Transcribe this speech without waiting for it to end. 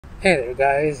Hey there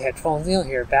guys, Headphones Neil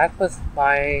here, back with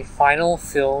my final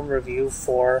film review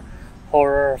for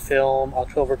horror film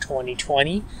October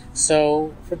 2020.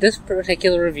 So for this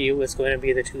particular review, it's going to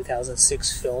be the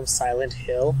 2006 film Silent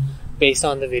Hill, based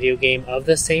on the video game of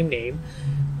the same name,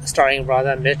 starring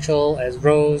Radha Mitchell as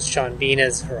Rose, Sean Bean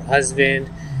as her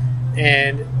husband,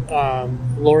 and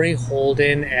Laurie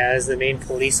Holden as the main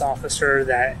police officer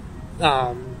that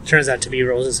turns out to be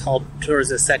Rose's help towards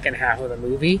the second half of the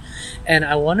movie. And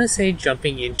I want to say,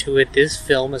 jumping into it, this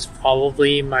film is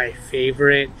probably my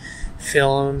favorite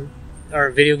film or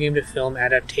video game to film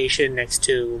adaptation next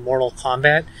to Mortal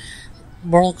Kombat.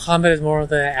 Mortal Kombat is more of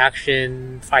the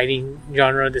action fighting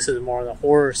genre. This is more on the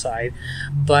horror side.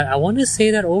 But I want to say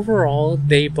that overall,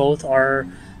 they both are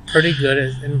pretty good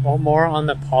and more on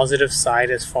the positive side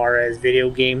as far as video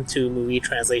game to movie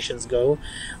translations go.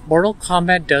 Mortal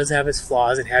Kombat does have its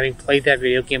flaws, and having played that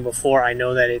video game before, I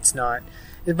know that it's not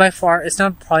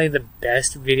probably the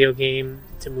best video game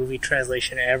to movie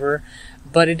translation ever,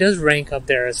 but it does rank up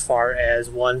there as far as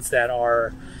ones that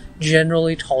are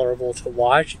generally tolerable to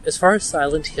watch. As far as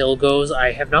Silent Hill goes,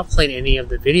 I have not played any of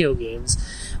the video games,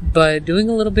 but doing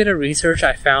a little bit of research,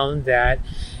 I found that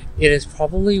it is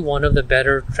probably one of the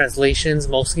better translations,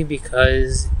 mostly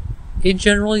because it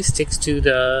generally sticks to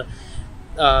the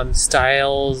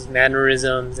styles,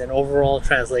 mannerisms, and overall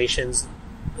translations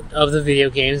of the video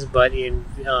games, but in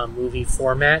movie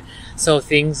format. So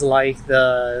things like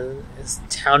the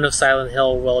town of Silent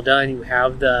Hill, well done. You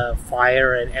have the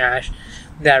fire and ash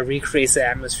that recreates the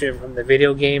atmosphere from the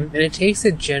video game, and it takes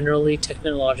a generally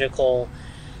technological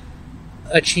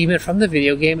achievement from the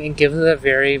video game and gives it a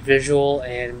very visual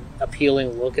and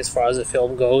appealing look as far as the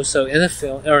film goes. So in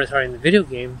the video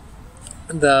game,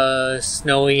 the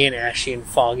snowy and ashy and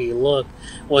foggy look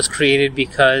was created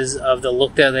because of the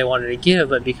look that they wanted to give,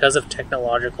 but because of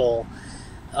technological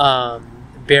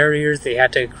barriers, they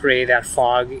had to create that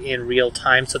fog in real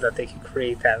time so that they could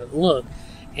create that look.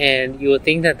 And you would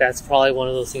think that that's probably one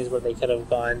of those things where they could have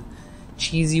gone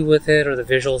cheesy with it, or the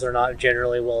visuals are not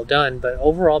generally well done, but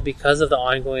overall, because of the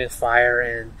ongoing fire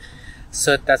and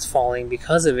soot that's falling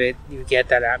because of it, you get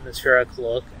that atmospheric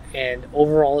look, and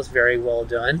overall it's very well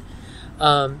done.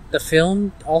 The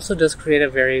film also does create a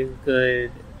very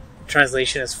good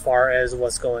translation as far as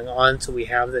what's going on. So we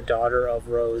have the daughter of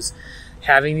Rose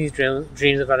having these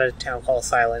dreams about a town called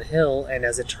Silent Hill, and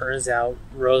as it turns out,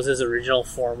 Rose's original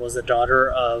form was the daughter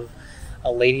of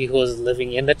a lady who was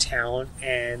living in the town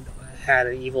and had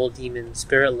an evil demon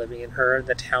spirit living in her.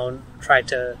 The town tried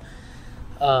to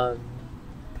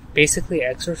basically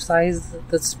exorcise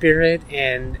the spirit,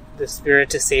 and the spirit,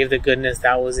 to save the goodness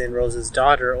that was in Rose's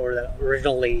daughter, or the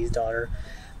original lady's daughter,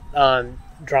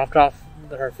 dropped off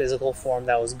her physical form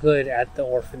that was good at the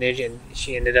orphanage, and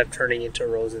she ended up turning into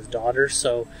Rose's daughter.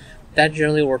 So that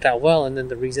generally worked out well. And then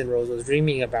the reason Rose's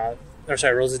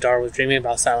daughter was dreaming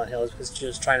about Silent Hill is because she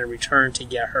was trying to return to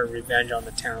get her revenge on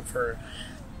the town for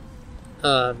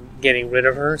getting rid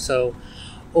of her. So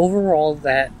overall,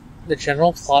 that the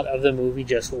general plot of the movie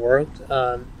just worked.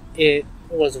 It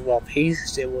was well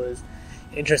paced. It was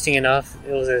interesting enough.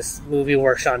 It was this movie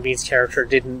where Sean Bean's character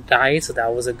didn't die, so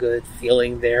that was a good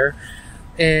feeling there.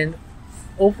 And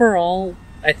overall,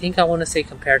 I think I want to say,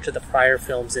 compared to the prior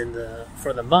films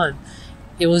for the month,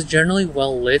 it was generally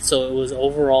well lit. So it was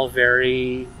overall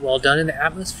very well done, and the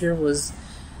atmosphere was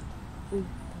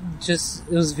it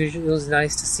was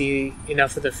nice to see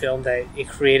enough of the film that it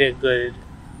created a good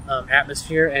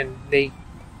atmosphere. And they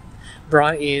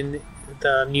brought in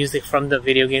the music from the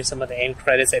video game, some of the end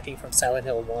credits, I think, from Silent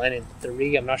Hill 1 and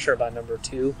 3. I'm not sure about number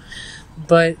 2,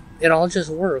 but it all just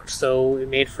worked. So it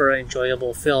made for an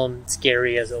enjoyable film,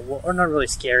 scary as it was, or not really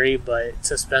scary, but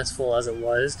suspenseful as it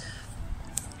was.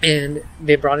 And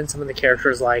they brought in some of the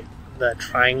characters, like the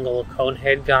triangle cone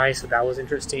head guy, so that was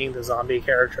interesting. The zombie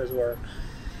characters were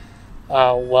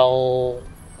well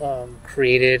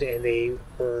created, and they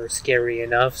were scary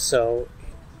enough. So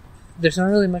there's not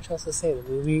really much else to say. The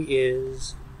movie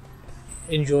is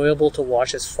enjoyable to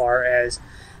watch as far as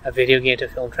a video game to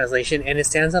film translation, and it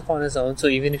stands up on its own. So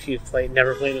even if you've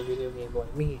never played a video game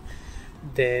like me,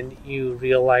 then you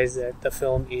realize that the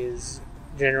film is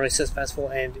generally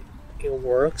suspenseful and it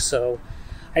works. So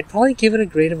I'd probably give it a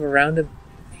grade of around an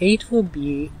A to a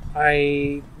B.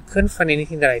 I couldn't find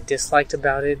anything that I disliked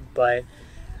about it, but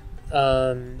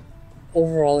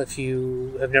overall, if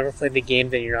you have never played the game,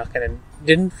 then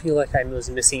didn't feel like I was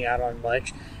missing out on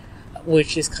much,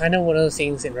 which is kind of one of those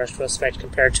things in retrospect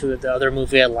compared to the other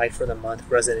movie I liked for the month,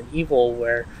 Resident Evil,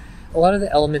 where a lot of the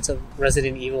elements of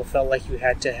Resident Evil felt like you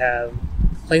had to have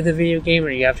played the video game, or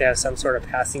you have to have some sort of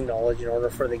passing knowledge in order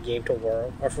for the game to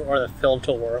work, or the film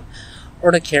to work.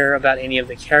 or to care about any of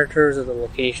the characters or the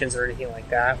locations or anything like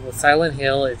that. With Silent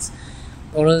Hill, it's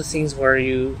one of those things where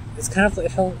it's kind of,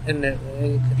 it felt,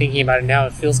 thinking about it now,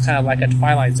 it feels kind of like a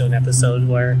Twilight Zone episode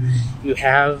where you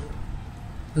have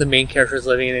the main characters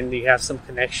living and you have some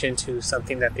connection to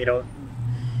something that they don't,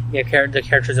 the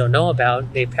characters don't know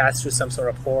about. They pass through some sort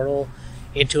of portal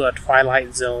into a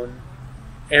Twilight Zone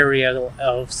area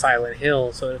of Silent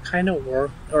Hill, so it kind of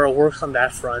works on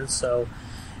that front. So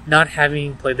not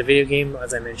having played the video game,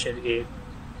 as I mentioned, it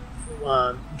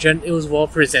was well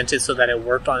presented so that it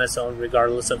worked on its own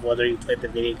regardless of whether you played the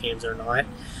video games or not.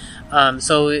 I'm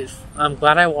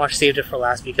glad I saved it for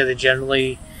last, because it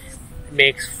generally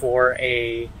makes for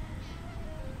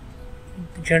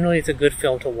generally it's a good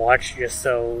film to watch, just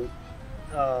so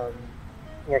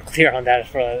we're clear on that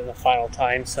for the final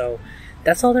time. So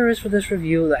that's all there is for this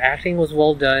review. The acting was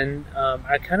well done.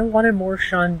 I kind of wanted more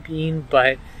Sean Bean,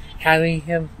 but having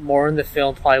him more in the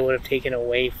film probably would have taken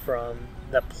away from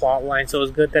the plot line. So it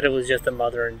was good that it was just a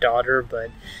mother and daughter, but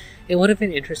it would have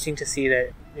been interesting to see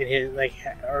that in his,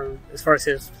 or as far as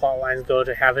his plot lines go,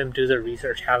 to have him do the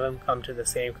research, have him come to the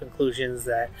same conclusions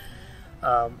that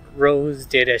Rose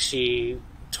did as she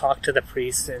talked to the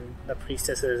priests and the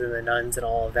priestesses and the nuns and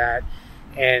all of that,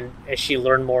 and as she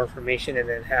learned more information, and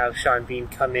then have Sean Bean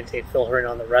come in to fill her in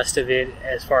on the rest of it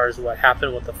as far as what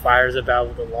happened with the fires, about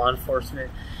with the law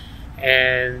enforcement,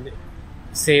 and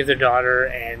save their daughter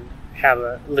and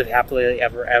live happily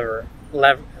ever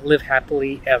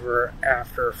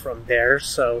after from there.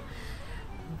 So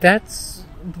that's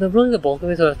really the bulk of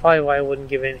it. So that's probably why I wouldn't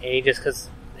give it an A, just because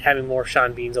having more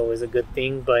Sean Bean's always a good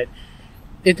thing, but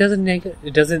it doesn't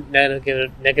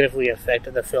negatively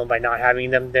affect the film by not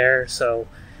having them there. So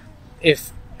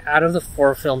if out of the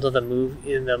 4 films of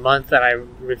in the month that I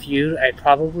reviewed, I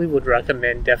probably would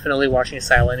recommend definitely watching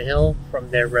Silent Hill,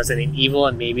 from their Resident Evil,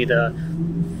 and maybe the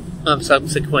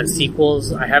subsequent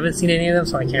sequels. I haven't seen any of them,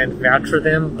 so I can't vouch for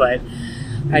them, but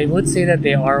I would say that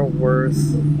they are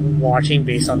worth watching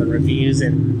based on the reviews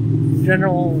and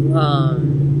general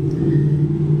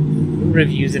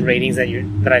reviews and ratings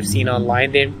that I've seen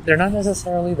online. They're not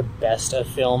necessarily the best of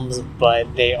films,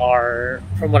 but they are,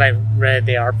 from what I've read,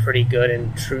 they are pretty good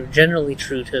and generally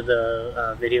true to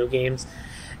the video games.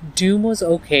 Doom was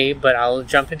okay, but I'll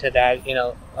jump into that in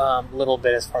a little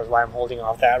bit as far as why I'm holding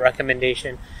off that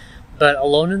recommendation. But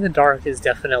Alone in the Dark is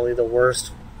definitely the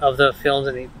worst of the films,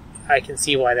 and I can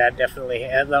see why that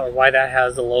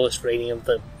has the lowest rating of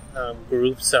the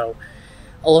group. So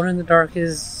Alone in the Dark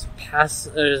is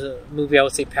a movie I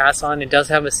would say pass on. It does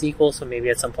have a sequel, so maybe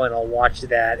at some point I'll watch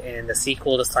that, and the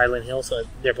sequel to Silent Hill, so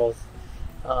they're both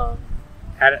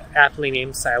aptly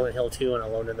named Silent Hill 2 and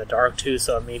Alone in the Dark 2,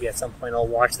 so maybe at some point I'll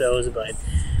watch those, but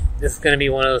this is going to be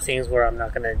one of those things where I'm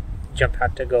not going to jump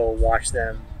out to go watch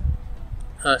them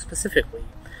specifically.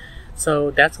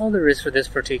 So that's all there is for this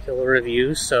particular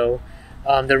review. So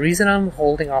the reason I'm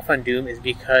holding off on Doom is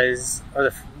because,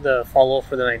 or the follow-up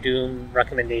for my Doom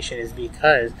recommendation is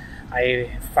because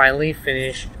I finally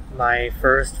finished my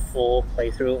first full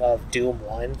playthrough of Doom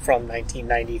 1 from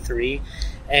 1993,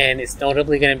 and it's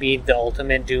notably going to be the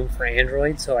ultimate Doom for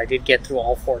Android. So I did get through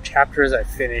all 4 chapters. I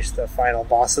finished the final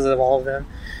bosses of all of them.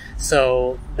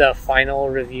 So the final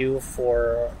review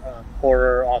for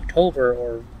Horror October,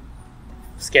 or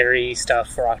scary stuff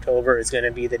for October, is going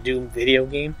to be the Doom video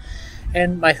game,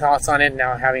 and my thoughts on it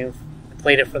now, having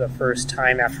played it for the first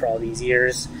time after all these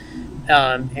years,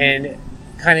 and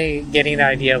kind of getting an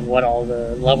idea of what all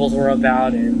the levels were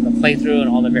about and the playthrough and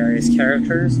all the various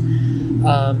characters.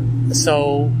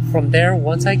 So from there,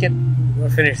 once I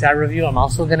finish that review, I'm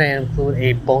also going to include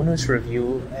a bonus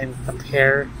review and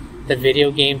compare the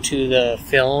video game to the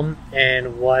film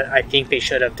and what I think they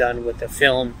should have done with the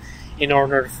film in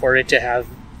order for it to have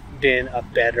been a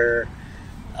better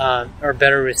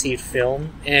received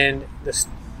film. And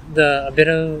a bit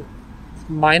of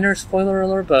minor spoiler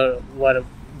alert, but what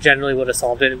generally would have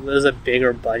solved it was a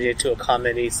bigger budget to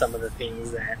accommodate some of the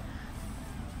things that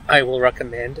I will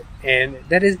recommend, and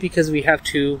that is because we have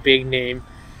 2 big name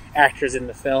actors in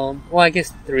the film. Well, I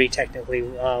guess 3 technically,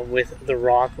 with The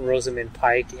Rock, Rosamund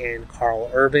Pike, and Carl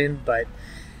Urban. But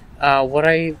what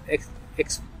I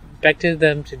expected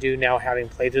them to do now, having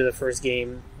played through the first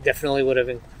game, definitely would have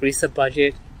increased the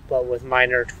budget, but with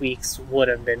minor tweaks would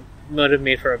have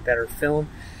made for a better film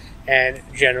and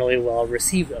generally well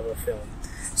received of a film.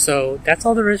 So that's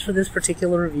all there is for this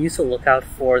particular review. So look out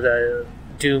for the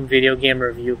Doom video game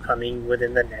review coming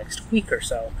within the next week or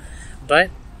so. But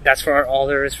that's all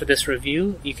there is for this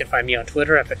review. You can find me on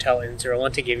Twitter at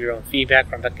PatelN01 to give your own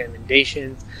feedback or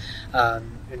recommendations.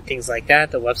 and things like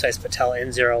that. The website's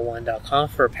pateln01.com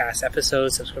for past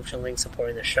episodes, subscription links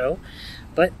supporting the show.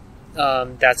 But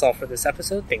that's all for this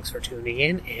episode. Thanks for tuning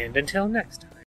in, and until next time.